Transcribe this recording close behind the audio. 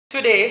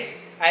Today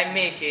I'm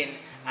making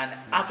an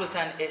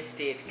Appleton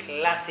Estate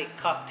classic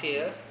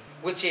cocktail,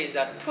 which is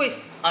a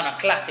twist on a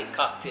classic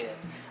cocktail.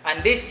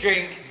 And this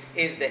drink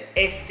is the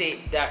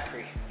Estate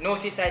Daiquiri.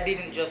 Notice I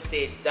didn't just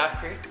say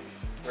Daiquiri,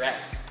 right?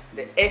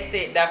 The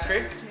Estate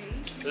Daiquiri,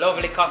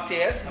 lovely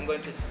cocktail. I'm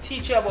going to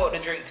teach you about the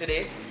drink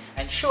today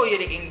and show you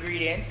the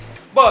ingredients.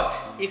 But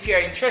if you're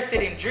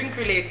interested in drink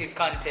related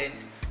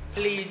content,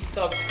 please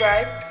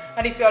subscribe.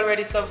 And if you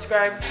already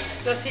subscribed,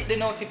 just hit the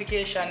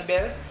notification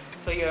bell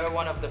so you're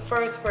one of the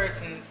first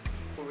persons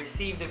who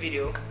receive the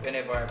video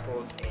whenever I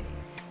post any.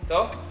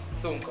 So,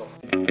 soon come.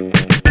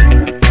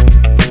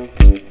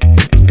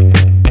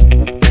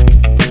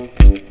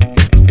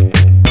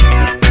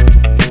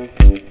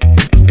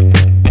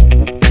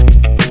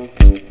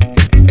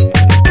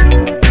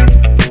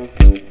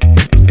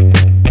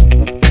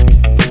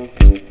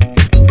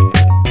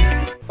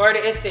 For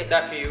the Estate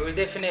Daiquiri, you will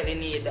definitely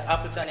need the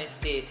Appleton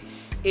Estate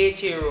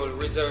 8-year-old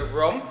reserve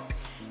rum.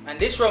 And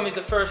this rum is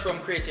the first rum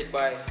created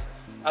by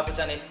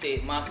Appleton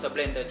Estate master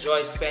blender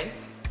Joy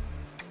Spence.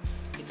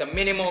 It's a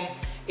minimum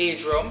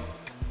age rum.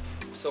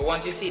 So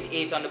once you see the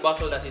 8 on the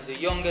bottle, that is the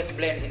youngest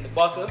blend in the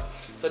bottle.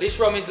 So this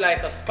rum is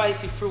like a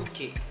spicy fruit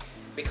cake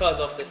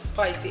because of the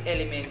spicy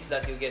elements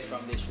that you get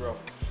from this rum,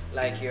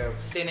 like your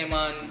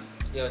cinnamon,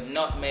 your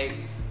nutmeg,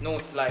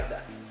 notes like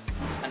that,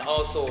 and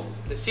also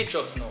the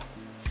citrus note.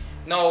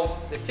 Now,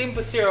 the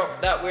simple syrup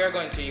that we are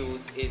going to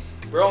use is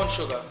brown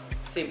sugar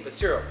simple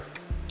syrup.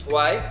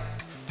 Why?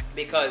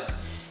 Because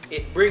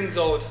it brings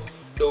out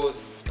those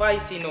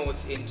spicy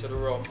notes into the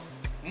rum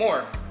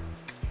more.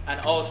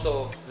 And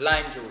also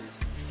lime juice.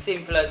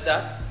 Simple as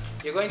that.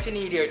 You're going to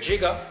need your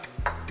jigger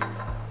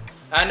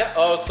and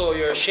also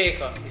your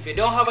shaker. If you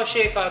don't have a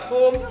shaker at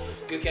home,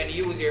 you can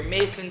use your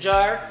mason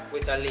jar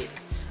with a lid.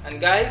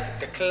 And guys,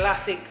 the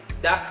classic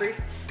daiquiri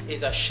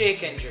is a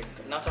shaken drink,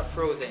 not a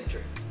frozen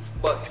drink.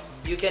 But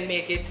you can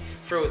make it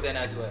frozen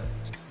as well.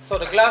 So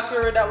the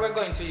glassware that we're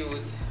going to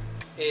use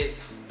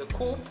is the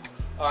coupe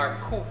or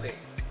coupe.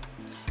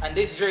 And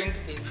this drink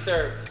is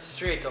served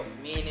straight up,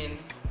 meaning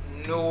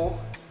no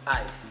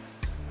ice.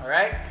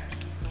 Alright?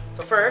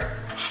 So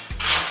first,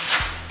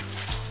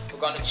 we're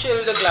going to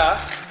chill the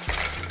glass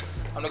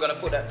and we're going to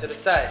put that to the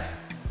side.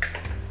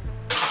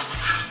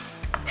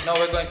 Now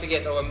we're going to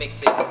get our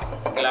mixing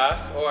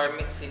glass or our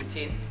mixing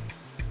tin.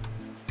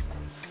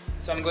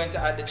 So I'm going to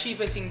add the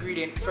cheapest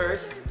ingredient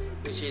first,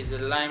 which is the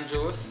lime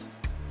juice.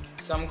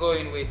 So I'm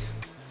going with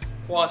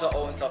 1/4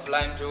 ounce of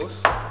lime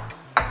juice.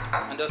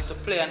 And just to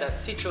play on that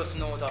citrus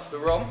note of the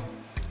rum.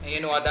 And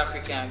you know a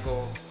daiquiri can't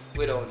go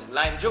without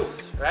lime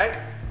juice, right?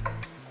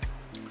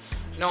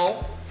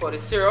 Now for the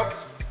syrup,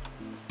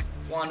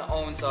 1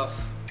 ounce of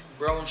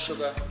brown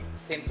sugar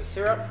simple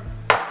syrup.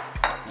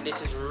 And this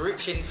is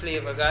rich in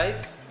flavor,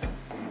 guys.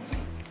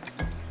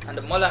 And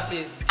the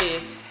molasses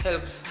taste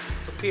helps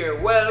to pair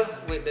well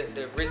with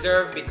the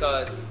reserve,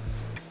 because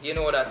you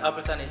know that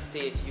Appleton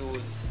Estate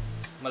use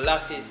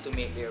molasses to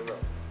make their rum.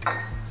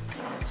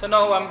 So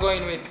now I'm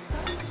going with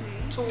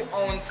 2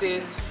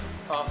 ounces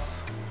of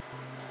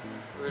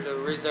the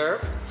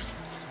reserve.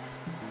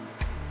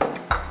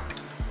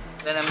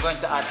 Then I'm going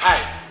to add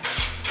ice.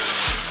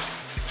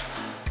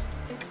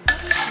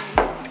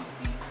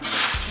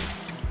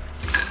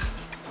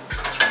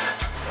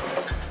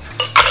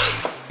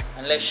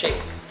 And let's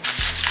shake.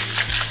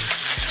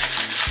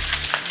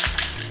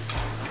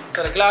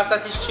 So the glass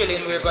that is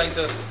chilling, we're going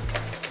to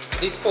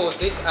dispose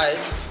this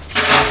ice.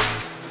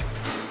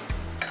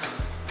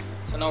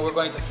 So now we're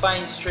going to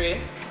fine strain,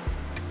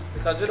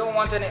 because we don't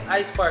want any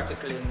ice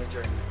particle in the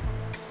drink.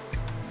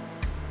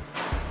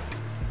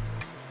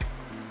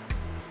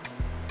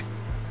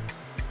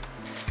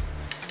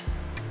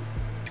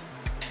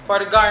 For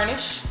the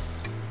garnish,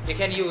 you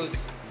can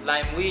use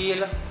lime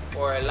wheel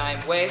or a lime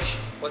wedge,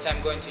 but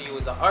I'm going to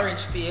use an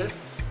orange peel,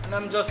 and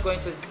I'm just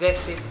going to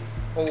zest it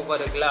over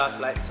the glass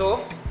like so.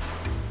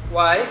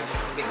 Why?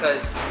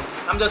 Because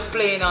I'm just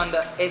playing on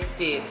the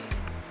Estate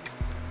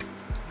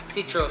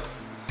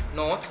citrus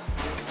note,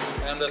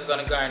 and I'm just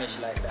gonna garnish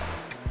like that.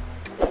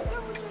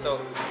 So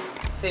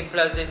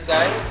simple as this,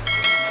 guys.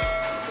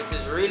 This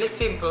is really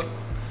simple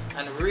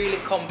and really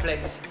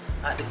complex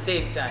at the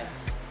same time.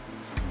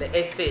 The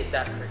Estate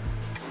Daiquiri.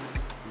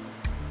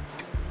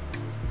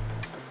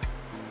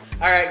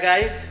 Alright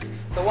guys,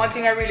 so one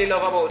thing I really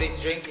love about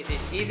this drink, it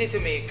is easy to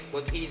make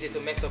but easy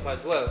to mess up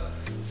as well.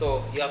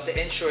 So you have to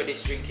ensure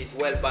this drink is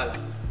well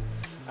balanced.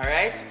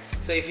 Alright,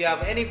 so if you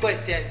have any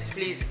questions,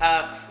 please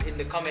ask in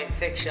the comment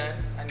section.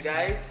 And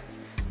guys,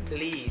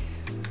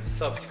 please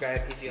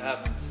subscribe if you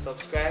haven't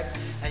subscribed,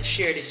 and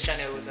share this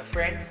channel with a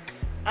friend.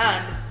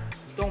 And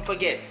don't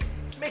forget,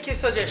 make your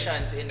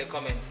suggestions in the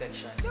comment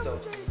section. So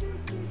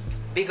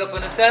big up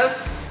on yourself.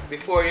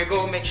 Before you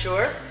go, make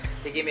sure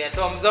you give me a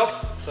thumbs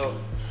up. So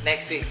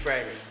next week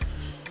Friday.